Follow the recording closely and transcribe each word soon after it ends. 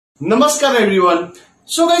नमस्कार everyone.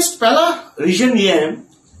 So guys, पहला reason ये है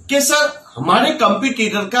कि सर हमारे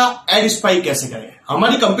कंपटीटर का एड स्पाई कैसे करें।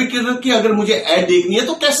 हमारी कंपटीटर की अगर मुझे एड देखनी है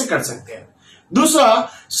तो कैसे कर सकते हैं। दूसरा,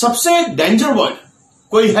 सबसे डेंजर वर्ड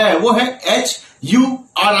कोई है वो है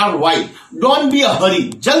HURRY। Don't be a hurry,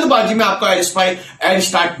 जल्दबाजी में आपको एड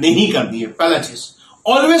स्टार्ट नहीं करनी है। पहला चीज,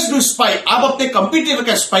 ऑलवेज डू स्पाई। आप अपने कंप्यूटर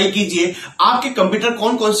का स्पाई कीजिए। आपके कंप्यूटर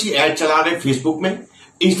कौन कौन सी एड चला रहे हैं, फेसबुक में,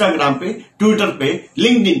 इंस्टाग्राम पे, ट्विटर पे,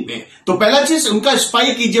 लिंक्डइन पे। तो पहला चीज उनका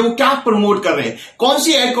स्पाई कीजिए, वो क्या प्रमोट कर रहे हैं, कौन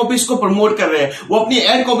सी एड कॉपीज को प्रमोट कर रहे हैं, वो अपनी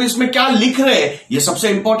एड कॉपीज में क्या लिख रहे हैं, ये सबसे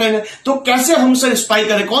इंपॉर्टेंट है। तो कैसे हम सर स्पाई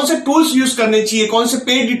करें, कौन से टूल्स यूज करने चाहिए, कौन से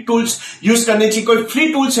पेड टूल्स यूज करने चाहिए, कोई फ्री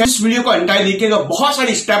टूल्स है। इस वीडियो को एंटायर देखिएगा, बहुत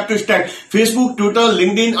सारी step to step Facebook, Twitter,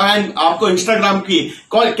 LinkedIn and आपको इंस्टाग्राम की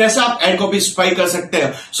कैसे आप एड कॉपी स्पाई कर सकते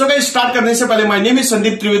हैं। सो गाइस, स्टार्ट करने से पहले, my name is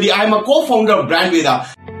Sandeep Trivedi, I am a co founder of brand Veda.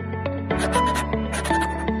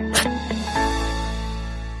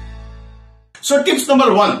 So tips number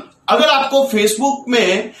 1, अगर आपको फेसबुक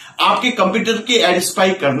में आपके कंप्यूटर की एड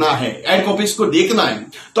स्पाई करना है, एड कॉपीज को देखना है,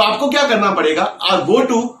 तो आपको क्या करना पड़ेगा, गो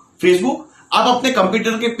टू फेसबुक, आप अपने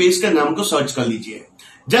कंप्यूटर के पेज के नाम को सर्च कर लीजिए।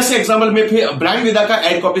 जैसे एग्जांपल में ब्रांड वेदा का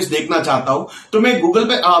एड कॉपीज देखना चाहता हूं तो मैं गूगल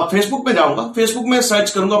पे फेसबुक पे जाऊंगा, फेसबुक में सर्च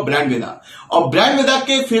करूंगा ब्रांड वेदा, और ब्रांड वेदा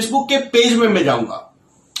के फेसबुक के पेज में मैं जाऊंगा।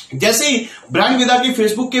 जैसे ही ब्रांड वेदा के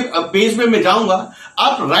फेसबुक के पेज में मैं जाऊंगा,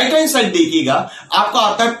 आप राइट हैंड साइड देखिएगा, आपको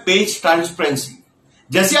आता है पेज ट्रांसपेरेंसी।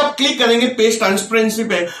 जैसे आप क्लिक करेंगे पेज ट्रांसपेरेंसी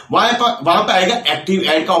पे, वहां पे आएगा एक्टिव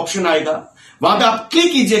एड का ऑप्शन आएगा। वहां पे आप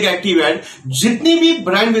क्लिक कीजिएगा एक्टिव एड। जितनी भी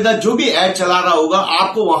ब्रांड वेदा जो भी एड चला रहा होगा,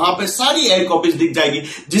 आपको वहां पे सारी एड कॉपीज दिख जाएगी,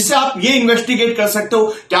 जिससे आप ये इन्वेस्टिगेट कर सकते हो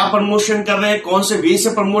क्या प्रमोशन कर रहे हैं, कौन से वे से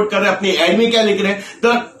प्रमोट कर रहे हैं, अपनी एड में क्या लिख रहे हैं।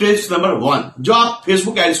 तो टिप्स नंबर 1 जो आप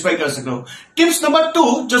फेसबुक एड स्पाई कर सकते हो। टिप्स नंबर 2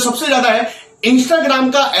 जो सबसे ज्यादा है, इंस्टाग्राम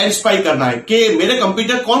का एड स्पाई करना है कि मेरे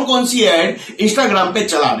कंप्यूटर कौन कौन सी एड इंस्टाग्राम पे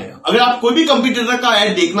चला रहे हैं। अगर आप कोई भी कंप्यूटर का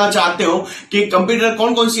एड देखना चाहते हो कि कंप्यूटर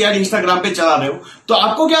कौन कौन सी एड इंस्टाग्राम पे चला रहे हो, तो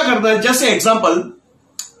आपको क्या करना है, जैसे एग्जांपल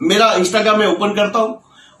मेरा इंस्टाग्राम में ओपन करता हूं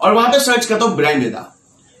और वहां पे सर्च करता हूं ब्रांड वेदा।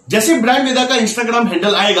 जैसे ब्रांड वेदा का इंस्टाग्राम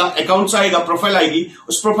हैंडल आएगा, अकाउंट्स आएगा, प्रोफाइल आएगी,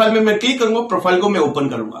 उस प्रोफाइल में मैं क्लिक करूंगा, प्रोफाइल को मैं ओपन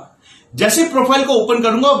करूंगा। जैसे प्रोफाइल को ओपन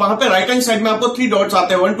करूंगा, वहां पे राइट हैंड साइड में आपको 3 डॉट्स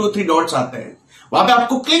आते हैं, 1 2 3 डॉट्स आते हैं, वहां पे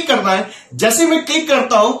आपको क्लिक करना है। जैसे मैं क्लिक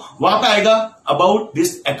करता हूं, वहां पे आएगा about this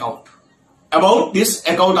account, about this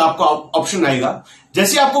account आपको ऑप्शन आएगा।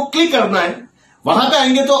 जैसे आपको क्लिक करना है, वहां पे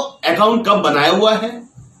आएंगे तो अकाउंट कब बनाया हुआ है,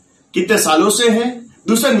 कितने सालों से है।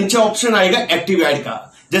 दूसरा नीचे ऑप्शन आएगा एक्टिव एड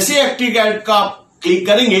का। जैसे एक्टिव एड का आप क्लिक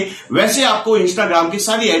करेंगे, वैसे आपको इंस्टाग्राम की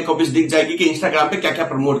सारी एड कॉपीज दिख जाएगी कि इंस्टाग्राम पे क्या क्या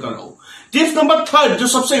प्रमोट कर रहा हूं। टिप्स नंबर 3 जो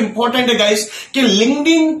सबसे इंपॉर्टेंट है गाइस, कि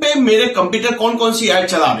लिंक्डइन पे मेरे कंप्यूटर कौन कौन सी एड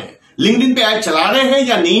चला रहे हैं, लिंक्डइन पे एड चला रहे हैं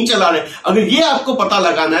या नहीं चला रहे। अगर ये आपको पता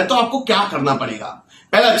लगाना है तो आपको क्या करना पड़ेगा।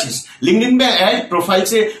 पहला चीज, लिंक्डइन पे एड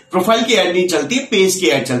प्रोफाइल की एड नहीं चलती है, पेज की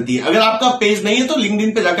एड चलती है। अगर आपका पेज नहीं है तो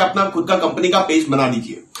लिंक्डइन पे जाकर अपना खुद का कंपनी का पेज बना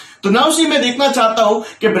लीजिए। तो नाउ सी मैं देखना चाहता हूं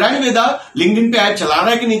कि ब्रांड वेदा लिंक्डइन पे एड चला रहा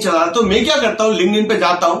है कि नहीं चला रहा, तो मैं क्या करता हूं, लिंक्डइन पे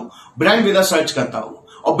जाता हूं, ब्रांड वेदा सर्च करता हूं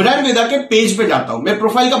और ब्रांड वेदा के पेज पे जाता हूं। मैं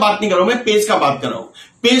प्रोफाइल का बात नहीं कर रहा हूं, मैं पेज का बात कर रहा हूं।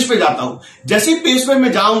 पेज पे जाता हूं, जैसे पेज पे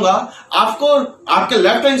मैं जाऊंगा, आपको आपके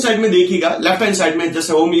लेफ्ट हैंड साइड में देखिएगा, लेफ्ट हैंड साइड में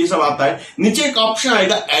जैसे होम ये सब आता है, नीचे एक ऑप्शन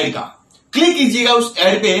आएगा एड का, क्लिक कीजिएगा उस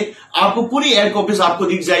एड पे, आपको पूरी एड कॉपीज आपको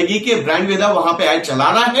दिख जाएगी कि ब्रांड वेदा वहां पे एड चला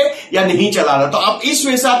रहा है या नहीं चला रहा। तो आप इस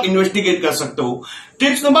वे से आप इन्वेस्टिगेट कर सकते हो।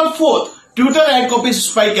 Tips number 4, Twitter ad copy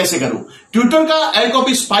spy कैसे करूं। ट्विटर का एड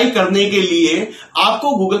कॉपी स्पाई करने के लिए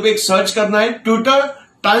आपको गूगल पे एक सर्च करना है, ट्विटर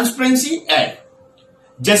ट्रांसपेरेंसी एड।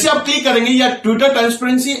 जैसे आप क्लिक करेंगे या Twitter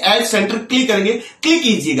transparency aid centre click करेंगे, क्लिक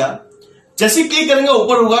कीजिएगा। जैसे क्लिक करेंगे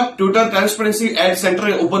ऊपर होगा Twitter transparency aid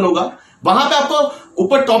centre open होगा। वहां पे आपको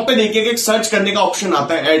ऊपर टॉप पे देखिएगा एक सर्च करने का ऑप्शन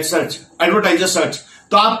आता है, एड सर्च, एडवर्टाइजर सर्च।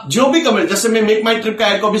 तो आप जो भी कमेंट, जैसे मैं मेक माई ट्रिप का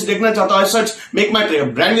एड कॉपीज देखना चाहता हूं, सर्च मेक माई ट्रिप,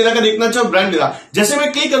 ब्रांड वेदा का देखना चाहूं, ब्रांड वेदा। जैसे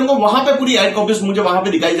मैं क्लिक करूंगा, वहां पे पूरी एड कॉपीज मुझे वहां पे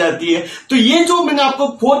दिखाई जाती है। तो ये जो मैंने आपको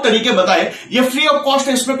 4 तरीके बताए, ये फ्री ऑफ कॉस्ट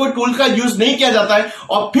है, इसमें कोई टूल का यूज नहीं किया जाता है।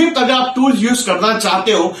 और फिर अगर आप टूल्स यूज करना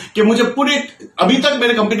चाहते हो कि मुझे पूरे अभी तक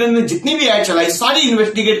मेरे कंप्यूटर ने जितनी भी एड चलाई सारी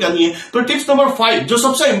इन्वेस्टिगेट करनी है, तो टिप्स नंबर 5 जो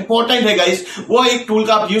सबसे इंपॉर्टेंट है गाइस, वो एक टूल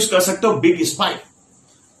का आप यूज कर सकते हो, big spy,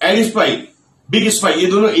 add spy, big spy, ये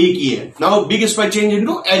दोनों एक ही है। Now big spy change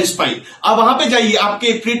into add spy. आप वहां पे जाइए,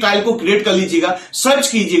 आपके फ्री ट्रायल को क्रिएट कर लीजिएगा, सर्च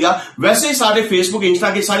कीजिएगा, वैसे ही सारे फेसबुक, इंस्टा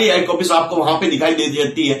की सारी एड कॉपीज आपको वहां पे दिखाई दे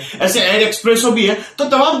जाती है। ऐसे एड एक्सप्रेसो भी है, तो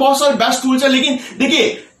तमाम बहुत सारे बेस्ट टूल्स है। लेकिन देखिए,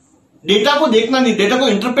 डेटा को देखना नहीं, डेटा को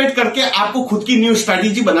इंटरप्रेट करके आपको खुद की न्यू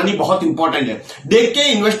स्ट्रैटेजी बनानी बहुत इंपॉर्टेंट है। देख के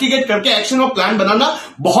इन्वेस्टिगेट करके एक्शन और प्लान बनाना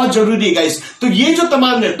बहुत जरूरी है गाइस। तो ये जो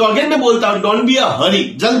तमाम है, तो अगेन मैं बोलता हूं, डोंट बी अ हरी,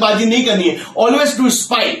 जल्दबाजी नहीं करनी है, always do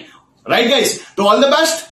spy, right guys. तो ऑल द बेस्ट।